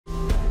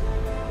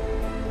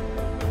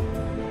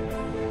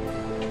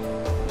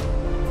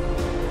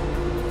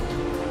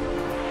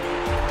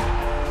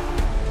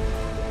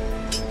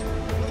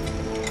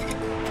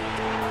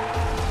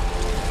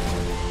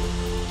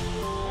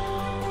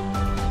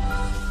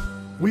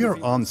We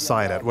are on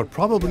site at what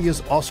probably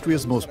is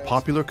Austria's most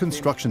popular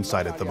construction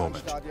site at the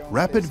moment,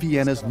 Rapid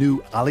Vienna's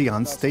new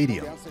Allianz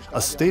Stadion,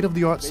 a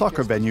state-of-the-art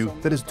soccer venue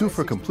that is due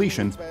for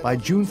completion by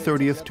June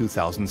 30th,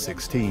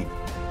 2016.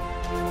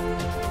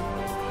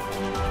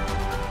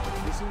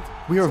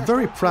 We are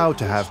very proud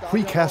to have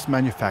precast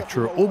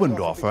manufacturer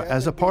Oberndorfer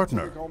as a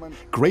partner.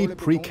 Great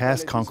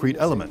precast concrete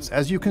elements,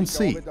 as you can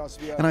see.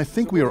 And I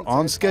think we are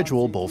on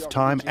schedule both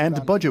time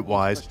and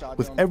budget-wise,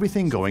 with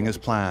everything going as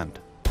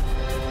planned.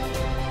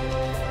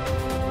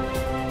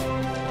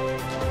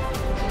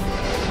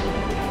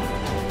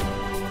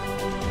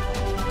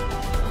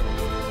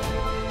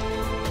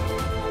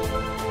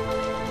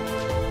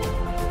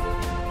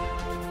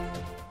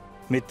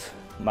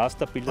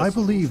 I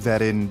believe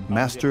that in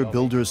Master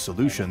Builders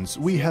Solutions,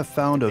 we have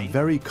found a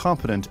very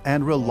competent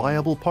and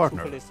reliable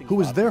partner who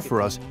is there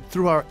for us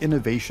through our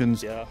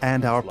innovations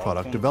and our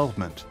product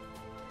development.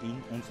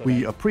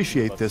 We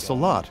appreciate this a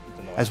lot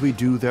as we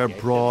do their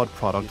broad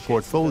product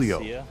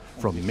portfolio,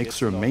 from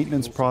mixer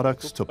maintenance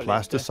products to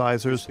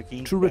plasticizers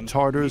to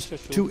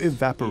retarders to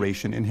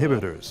evaporation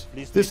inhibitors.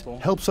 This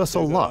helps us a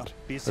lot,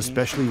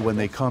 especially when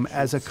they come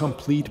as a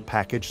complete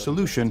package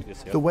solution,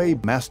 the way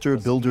Master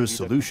Builders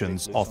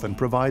Solutions often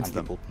provides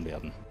them.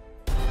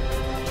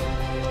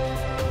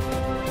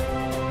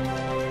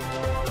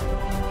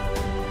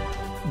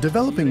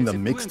 Developing the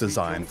mix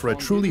design for a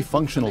truly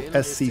functional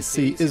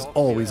SCC is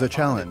always a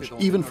challenge,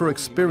 even for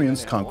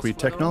experienced concrete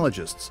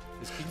technologists.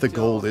 The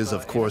goal is,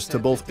 of course, to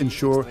both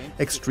ensure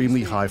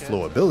extremely high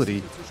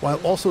flowability while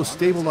also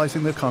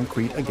stabilizing the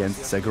concrete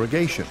against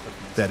segregation,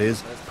 that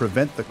is,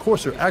 prevent the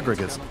coarser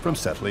aggregates from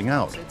settling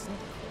out.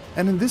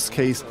 And in this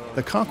case,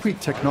 the concrete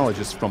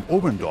technologists from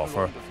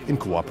Oberndorfer, in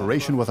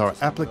cooperation with our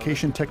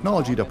application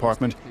technology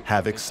department,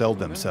 have excelled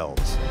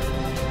themselves.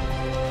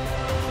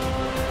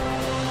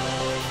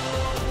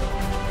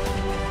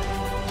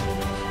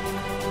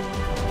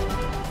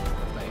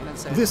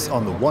 This,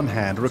 on the one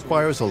hand,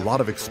 requires a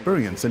lot of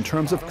experience in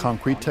terms of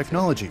concrete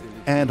technology,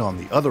 and on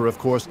the other, of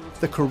course,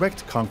 the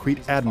correct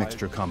concrete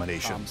admixture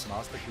combinations.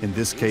 In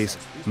this case,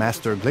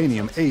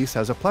 MasterGlenium ACE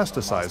as a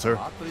plasticizer,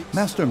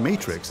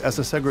 MasterMatrix as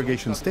a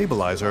segregation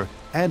stabilizer,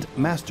 and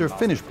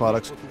MasterFinish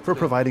products for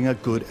providing a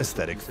good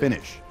aesthetic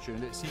finish.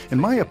 In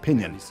my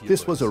opinion,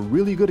 this was a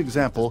really good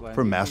example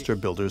for Master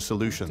Builders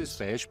Solutions.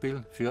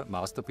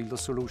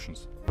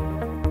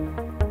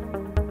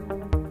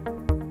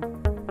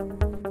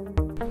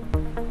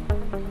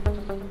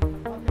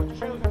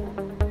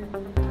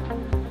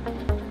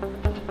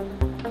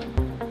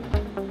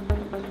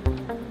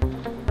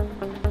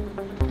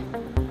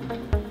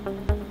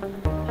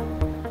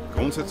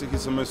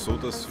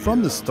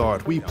 From the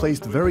start, we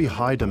placed very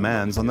high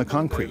demands on the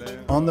concrete,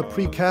 on the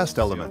precast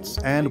elements,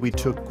 and we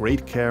took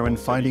great care in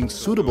finding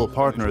suitable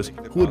partners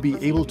who would be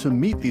able to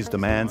meet these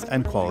demands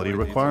and quality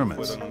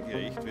requirements.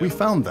 We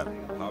found them.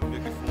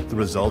 The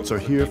results are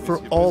here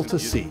for all to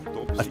see.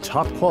 A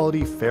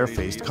top-quality,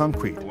 fair-faced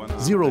concrete,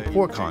 zero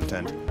pore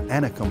content,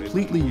 and a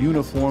completely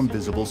uniform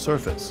visible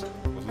surface.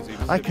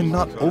 I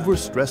cannot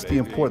overstress the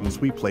importance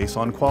we place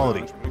on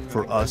quality,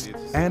 for us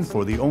and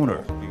for the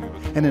owner.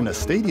 And in a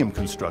stadium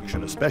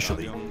construction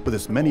especially, with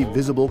as many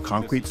visible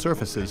concrete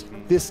surfaces,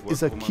 this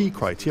is a key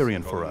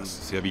criterion for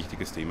us.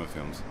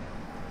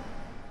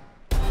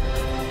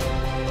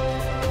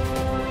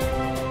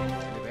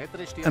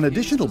 An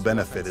additional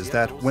benefit is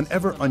that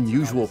whenever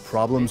unusual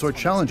problems or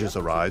challenges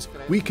arise,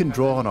 we can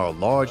draw on our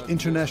large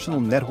international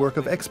network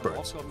of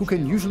experts who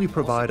can usually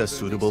provide a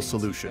suitable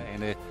solution.